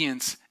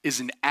 disobedience is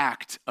an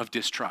act of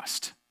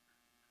distrust.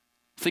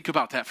 Think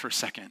about that for a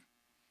second.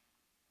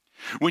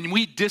 When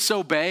we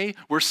disobey,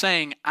 we're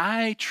saying,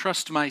 I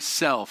trust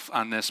myself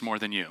on this more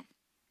than you.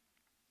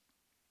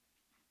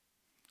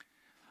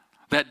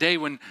 That day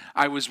when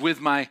I was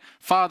with my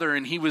father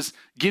and he was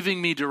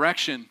giving me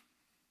direction,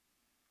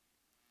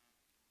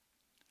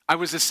 I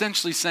was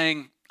essentially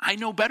saying, I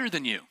know better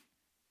than you.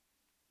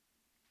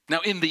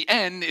 Now, in the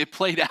end, it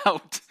played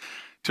out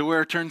to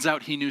where it turns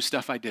out he knew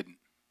stuff I didn't.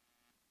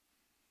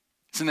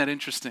 Isn't that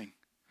interesting?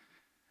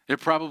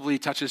 It probably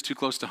touches too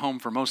close to home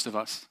for most of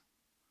us.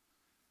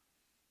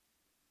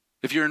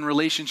 If you're in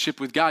relationship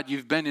with God,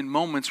 you've been in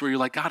moments where you're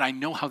like, God, I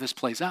know how this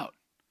plays out.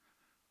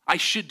 I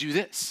should do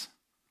this.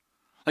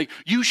 Like,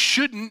 you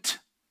shouldn't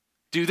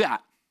do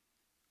that.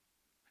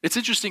 It's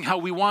interesting how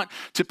we want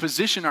to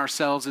position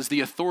ourselves as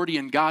the authority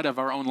and God of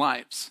our own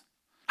lives.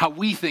 How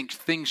we think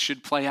things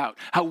should play out.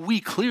 How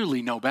we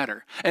clearly know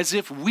better. As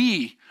if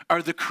we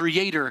are the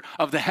creator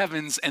of the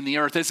heavens and the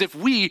earth. As if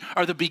we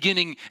are the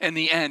beginning and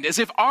the end. As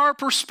if our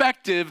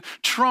perspective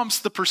trumps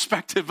the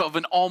perspective of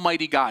an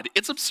almighty God.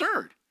 It's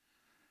absurd.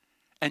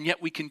 And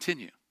yet we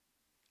continue.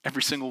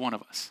 Every single one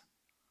of us.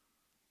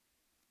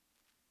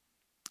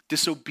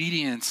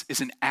 Disobedience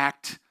is an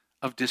act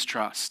of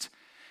distrust.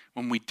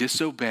 When we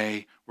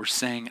disobey, we're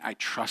saying, I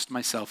trust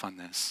myself on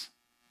this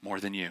more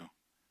than you.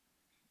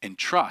 And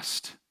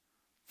trust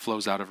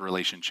flows out of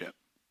relationship.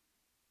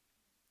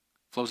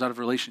 Flows out of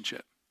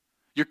relationship.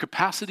 Your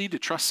capacity to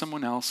trust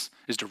someone else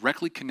is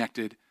directly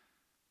connected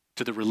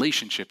to the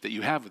relationship that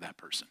you have with that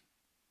person.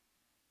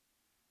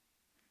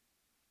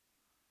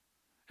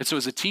 And so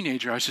as a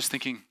teenager, I was just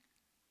thinking,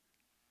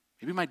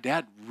 maybe my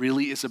dad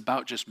really is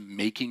about just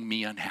making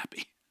me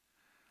unhappy.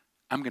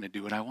 I'm going to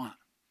do what I want.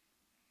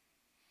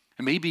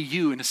 And maybe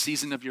you, in a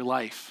season of your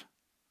life,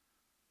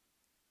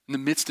 in the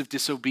midst of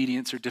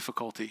disobedience or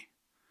difficulty,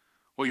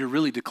 what you're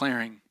really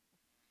declaring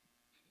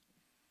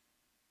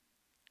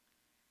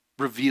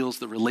reveals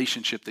the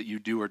relationship that you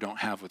do or don't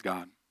have with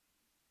God.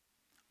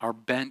 Our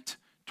bent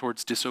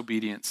towards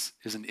disobedience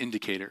is an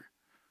indicator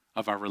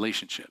of our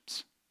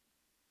relationships.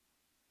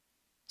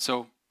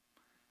 So,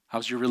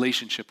 how's your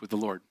relationship with the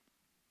Lord?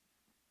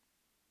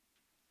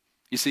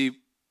 You see,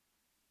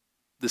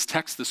 this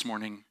text this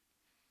morning,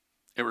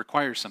 it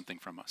requires something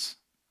from us.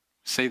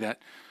 Say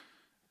that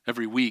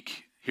every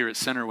week here at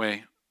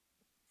Centerway.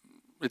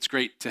 It's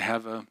great to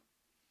have a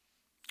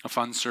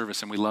fun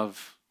service, and we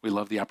love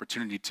the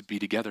opportunity to be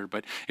together.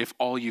 But if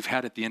all you've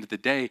had at the end of the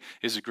day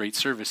is a great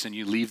service and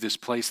you leave this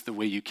place the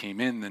way you came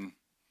in, then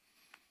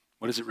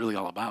what is it really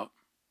all about?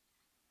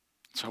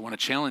 So I want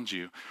to challenge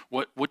you.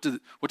 What do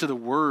the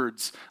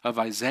words of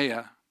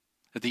Isaiah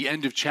at the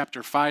end of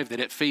chapter 5 that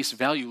at face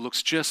value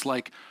looks just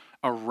like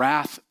a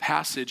wrath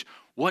passage,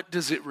 what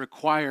does it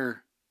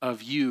require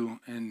of you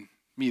and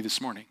me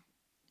this morning?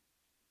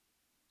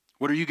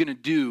 What are you going to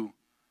do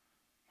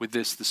with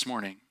this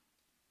morning?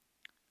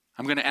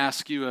 I'm going to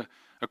ask you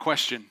a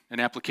question, an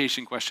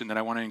application question that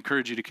I want to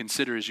encourage you to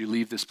consider as you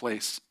leave this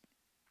place.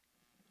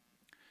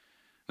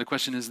 The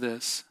question is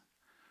this: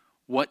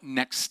 what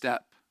next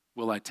step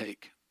will I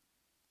take?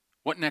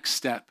 What next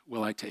step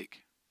will I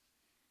take?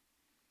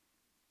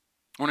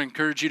 I want to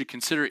encourage you to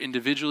consider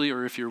individually,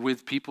 or if you're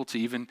with people, to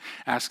even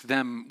ask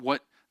them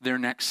what their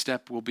next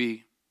step will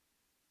be.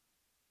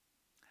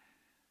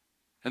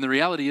 And the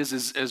reality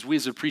is as we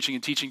as a preaching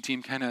and teaching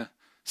team kind of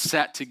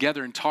sat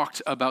together and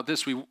talked about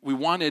this, we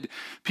wanted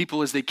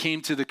people, as they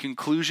came to the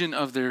conclusion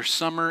of their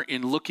summer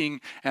in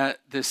looking at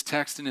this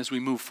text and as we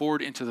move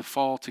forward into the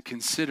fall, to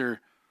consider,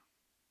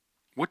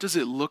 what does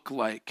it look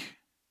like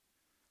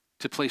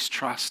to place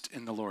trust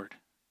in the Lord?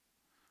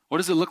 What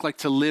does it look like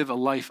to live a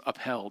life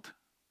upheld?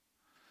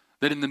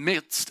 That in the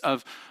midst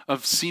of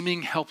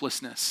seeming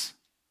helplessness,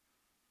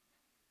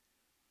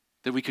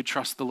 that we could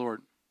trust the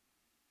Lord.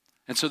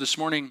 And so this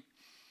morning,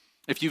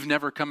 if you've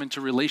never come into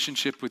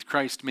relationship with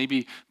Christ,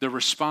 maybe the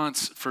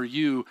response for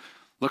you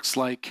looks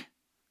like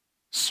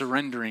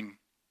surrendering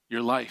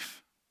your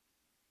life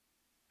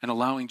and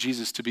allowing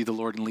Jesus to be the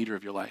Lord and leader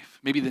of your life.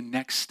 Maybe the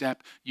next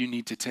step you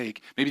need to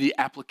take, maybe the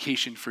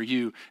application for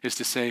you is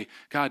to say,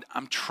 God,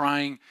 I'm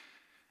trying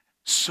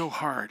so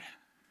hard.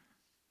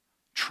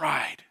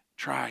 Tried.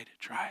 And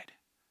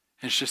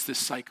it's just this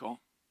cycle.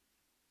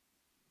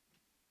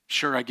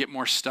 Sure, I get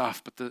more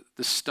stuff, but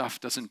the stuff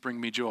doesn't bring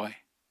me joy.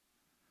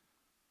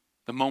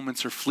 The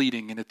moments are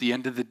fleeting, and at the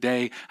end of the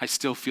day, I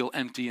still feel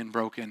empty and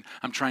broken.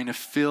 I'm trying to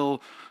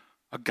fill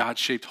a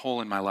God-shaped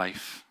hole in my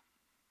life.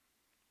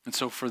 And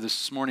so for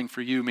this morning,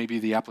 for you, maybe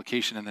the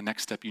application and the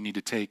next step you need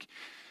to take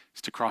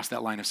is to cross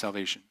that line of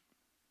salvation.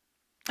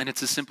 And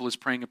it's as simple as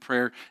praying a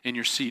prayer in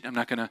your seat. I'm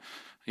not going to,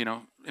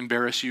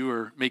 embarrass you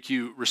or make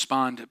you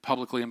respond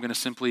publicly. I'm going to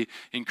simply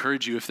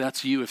encourage you, if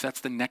that's you, if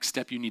that's the next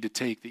step you need to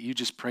take, that you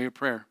just pray a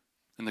prayer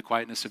in the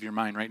quietness of your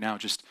mind right now,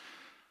 just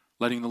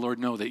letting the Lord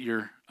know that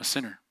you're a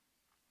sinner.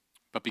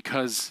 But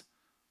because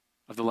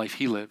of the life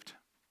he lived,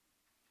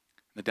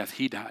 the death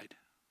he died,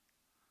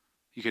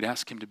 you could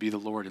ask him to be the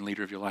Lord and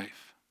leader of your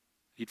life.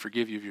 He'd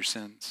forgive you of your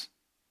sins.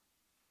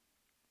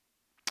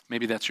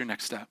 Maybe that's your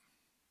next step.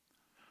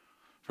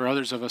 For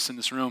others of us in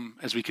this room,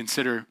 as we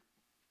consider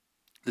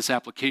this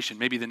application,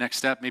 maybe the next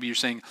step, maybe you're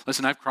saying,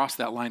 listen, I've crossed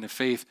that line of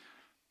faith,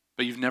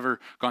 but you've never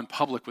gone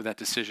public with that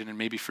decision. And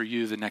maybe for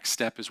you, the next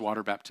step is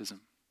water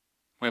baptism.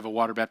 We have a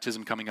water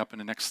baptism coming up in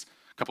the next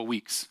couple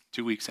weeks,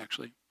 2 weeks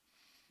actually.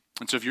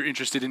 And so if you're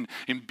interested in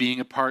being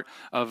a part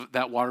of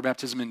that water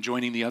baptism and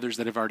joining the others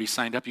that have already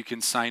signed up, you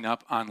can sign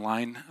up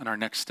online on our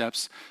Next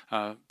Steps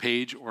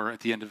page, or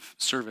at the end of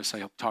service,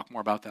 I'll talk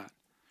more about that.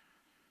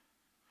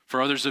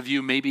 For others of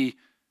you, maybe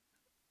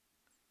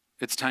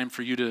it's time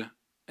for you to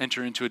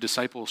enter into a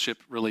discipleship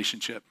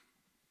relationship.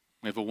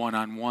 We have a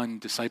one-on-one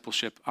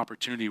discipleship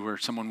opportunity where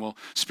someone will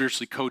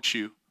spiritually coach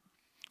you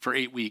for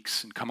 8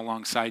 weeks and come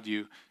alongside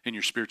you in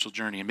your spiritual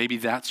journey. And maybe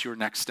that's your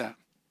next step.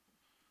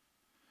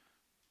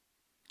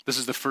 This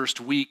is the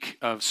first week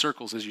of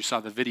Circles, as you saw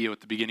the video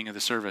at the beginning of the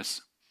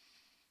service.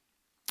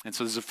 And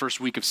so this is the first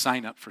week of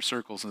sign up for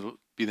Circles. It'll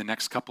be the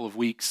next couple of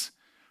weeks.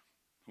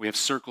 We have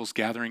Circles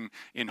gathering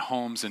in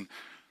homes, and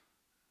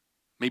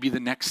maybe the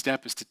next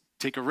step is to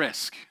take a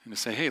risk and to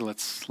say, hey,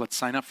 let's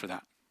sign up for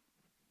that.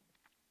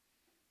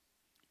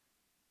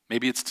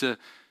 Maybe it's to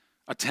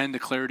attend a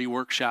clarity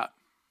workshop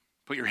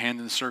put your hand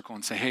in the circle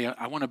and say, hey,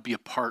 I want to be a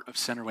part of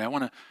Centerway. I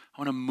want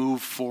to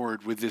move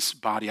forward with this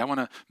body. I want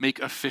to make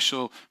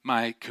official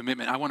my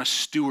commitment. I want to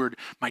steward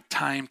my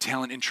time,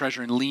 talent, and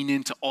treasure and lean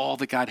into all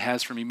that God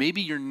has for me.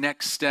 Maybe your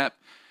next step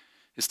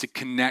is to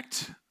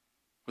connect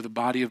with a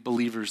body of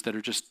believers that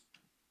are just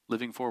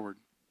living forward.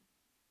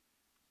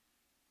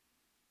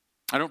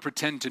 I don't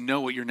pretend to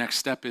know what your next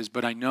step is,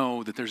 but I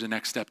know that there's a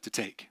next step to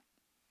take.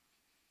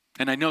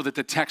 And I know that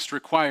the text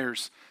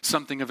requires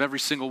something of every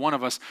single one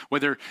of us,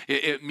 whether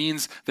it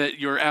means that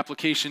your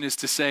application is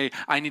to say,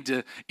 I need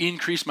to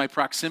increase my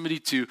proximity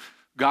to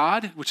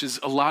God, which is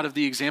a lot of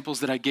the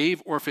examples that I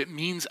gave, or if it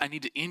means I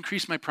need to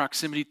increase my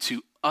proximity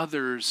to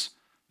others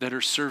that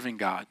are serving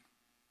God.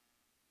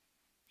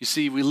 You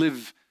see, we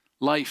live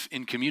life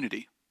in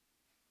community.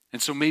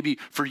 And so maybe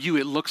for you,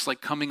 it looks like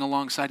coming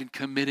alongside and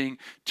committing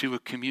to a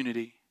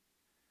community.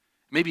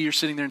 Maybe you're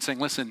sitting there and saying,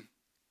 listen,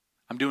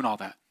 I'm doing all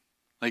that.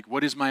 Like,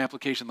 what is my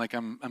application? Like,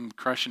 I'm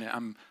crushing it.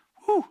 I'm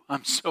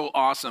so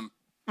awesome.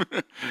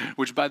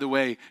 Which, by the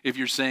way, if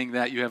you're saying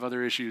that, you have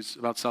other issues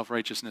about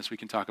self-righteousness we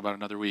can talk about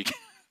another week.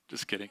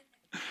 Just kidding.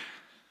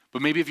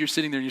 But maybe if you're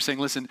sitting there and you're saying,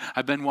 listen,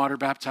 I've been water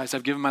baptized.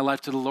 I've given my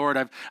life to the Lord.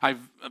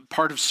 I'm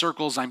part of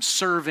circles. I'm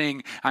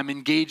serving. I'm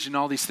engaged in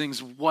all these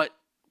things. What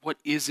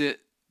is it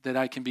that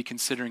I can be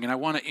considering? And I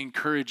want to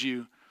encourage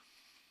you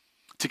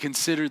to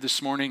consider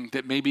this morning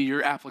that maybe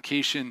your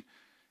application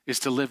is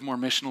to live more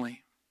missionally.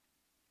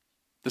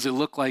 Does it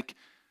look like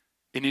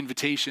an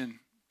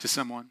invitation to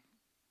someone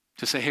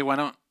to say, hey, why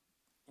don't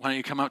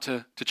you come out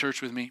to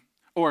church with me?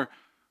 Or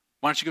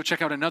why don't you go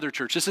check out another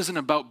church? This isn't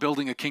about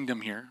building a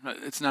kingdom here.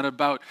 It's not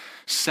about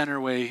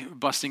Centerway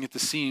busting at the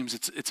seams.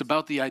 It's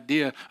about the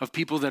idea of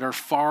people that are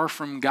far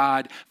from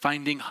God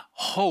finding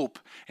hope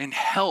and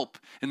help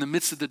in the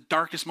midst of the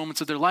darkest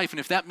moments of their life. And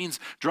if that means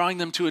drawing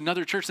them to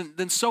another church,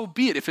 then so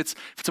be it. If it's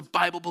a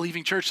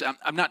Bible-believing church,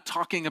 I'm not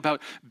talking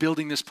about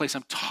building this place.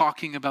 I'm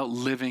talking about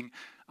living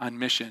on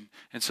mission.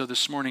 And so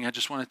this morning, I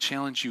just want to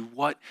challenge you.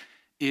 What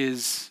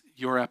is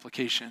your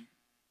application?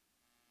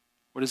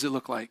 What does it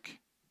look like?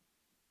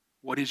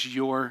 What is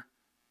your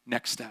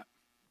next step?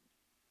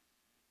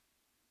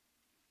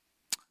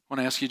 I want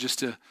to ask you just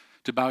to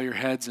bow your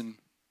heads, and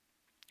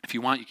if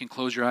you want, you can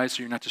close your eyes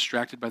so you're not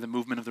distracted by the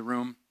movement of the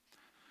room.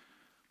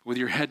 With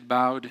your head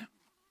bowed,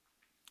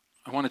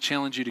 I want to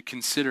challenge you to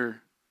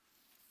consider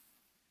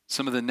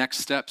some of the next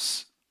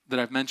steps that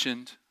I've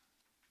mentioned,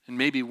 and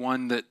maybe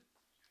one that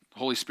the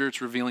Holy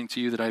Spirit's revealing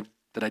to you that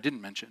I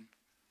didn't mention.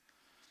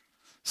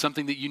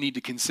 Something that you need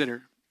to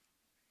consider.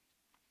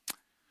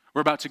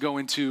 We're about to go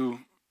into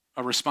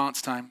a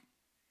response time.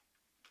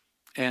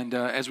 And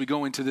as we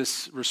go into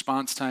this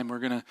response time, we're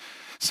going to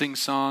sing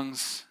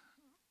songs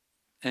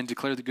and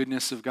declare the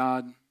goodness of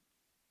God.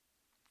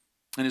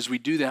 And as we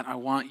do that, I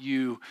want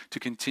you to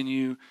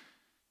continue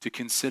to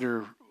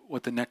consider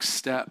what the next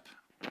step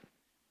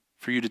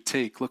for you to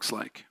take looks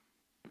like.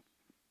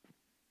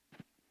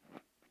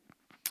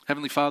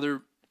 Heavenly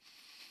Father,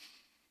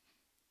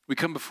 we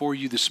come before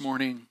you this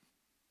morning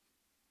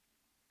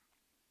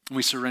and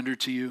we surrender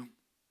to you.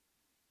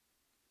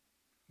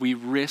 We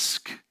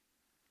risk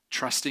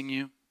trusting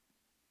you.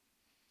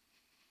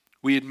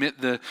 We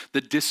admit the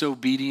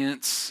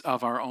disobedience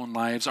of our own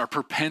lives, our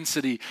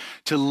propensity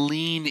to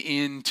lean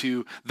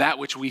into that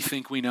which we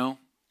think we know.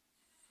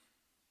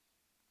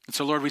 And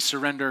so, Lord, we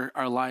surrender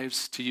our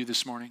lives to you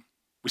this morning.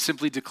 We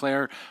simply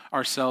declare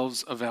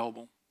ourselves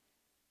available.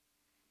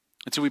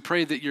 And so we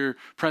pray that your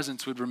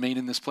presence would remain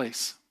in this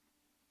place.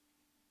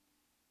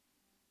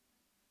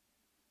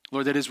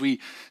 Lord, that as we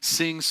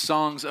sing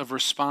songs of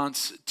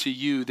response to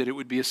you, that it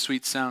would be a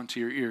sweet sound to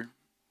your ear.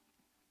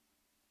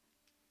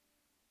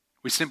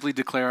 We simply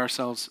declare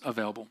ourselves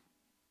available.